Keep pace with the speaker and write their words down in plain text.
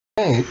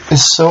Hey,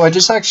 so I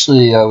just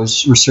actually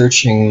was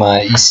researching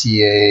my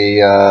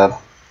ECA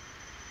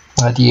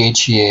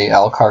DHEA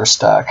Alcar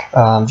stack,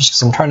 just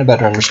because I'm trying to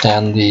better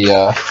understand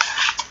the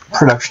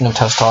production of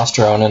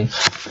testosterone. And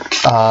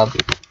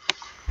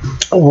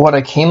what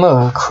I came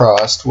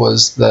across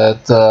was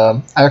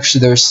that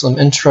actually there's some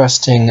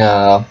interesting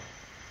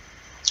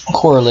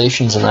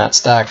correlations in that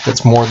stack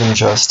that's more than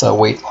just a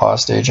weight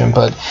loss agent,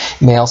 but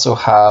may also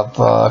have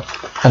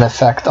an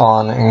effect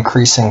on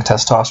increasing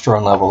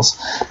testosterone levels.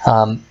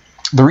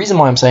 The reason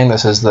why I'm saying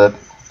this is that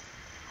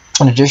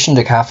in addition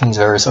to caffeine's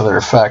various other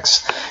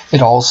effects,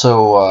 it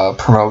also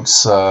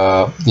promotes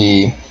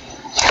the,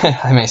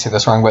 I may say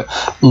this wrong, but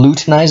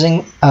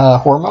luteinizing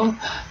hormone.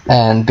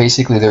 And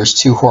basically there's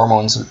two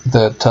hormones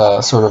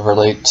that sort of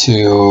relate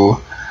to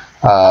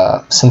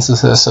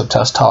synthesis of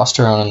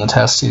testosterone in the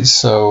testes.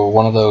 So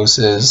one of those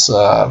is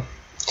the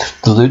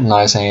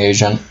luteinizing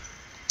agent,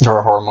 or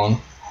a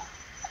hormone,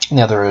 and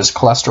the other is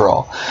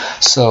cholesterol.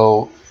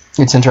 So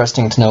it's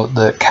interesting to note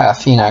that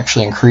caffeine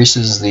actually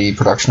increases the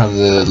production of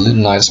the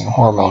luteinizing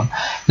hormone.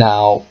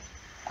 Now,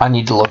 I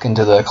need to look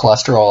into the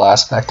cholesterol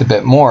aspect a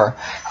bit more.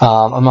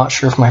 I'm not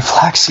sure if my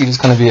flaxseed is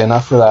going to be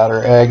enough for that,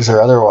 or eggs,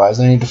 or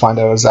otherwise. I need to find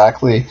out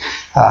exactly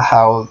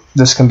how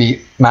this can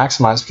be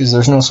maximized, because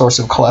there's no source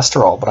of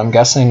cholesterol, but I'm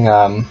guessing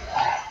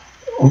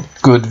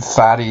good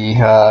fatty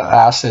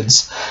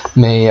acids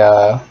may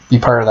be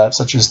part of that,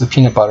 such as the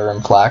peanut butter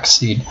and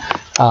flaxseed.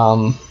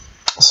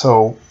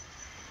 So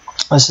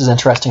this is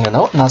interesting to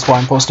note, and that's why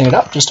I'm posting it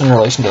up, just in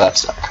relation to that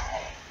stuff.